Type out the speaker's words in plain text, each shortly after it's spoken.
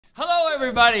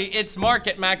everybody, it's Mark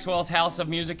at Maxwell's House of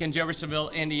Music in Jeffersonville,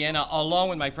 Indiana, along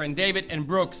with my friend David and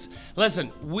Brooks. Listen,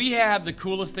 we have the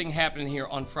coolest thing happening here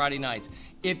on Friday nights.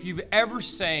 If you've ever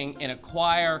sang in a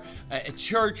choir, at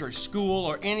church or school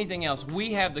or anything else,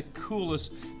 we have the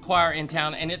coolest choir in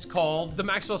town, and it's called the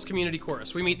Maxwell's Community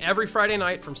Chorus. We meet every Friday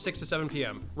night from 6 to 7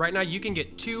 p.m. Right now, you can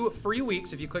get 2 free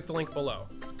weeks if you click the link below.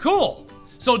 Cool.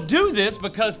 So do this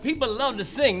because people love to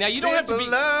sing. Now you don't have to be.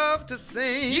 Love to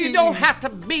sing. You don't have to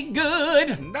be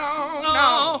good.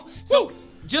 No. So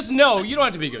just know you don't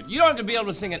have to be good. You don't have to be able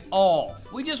to sing at all.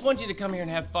 We just want you to come here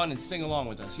and have fun and sing along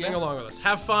with us. Sing along with us.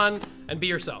 Have fun and be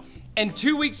yourself. And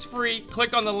 2 weeks free.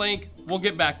 Click on the link. We'll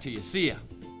get back to you. See ya.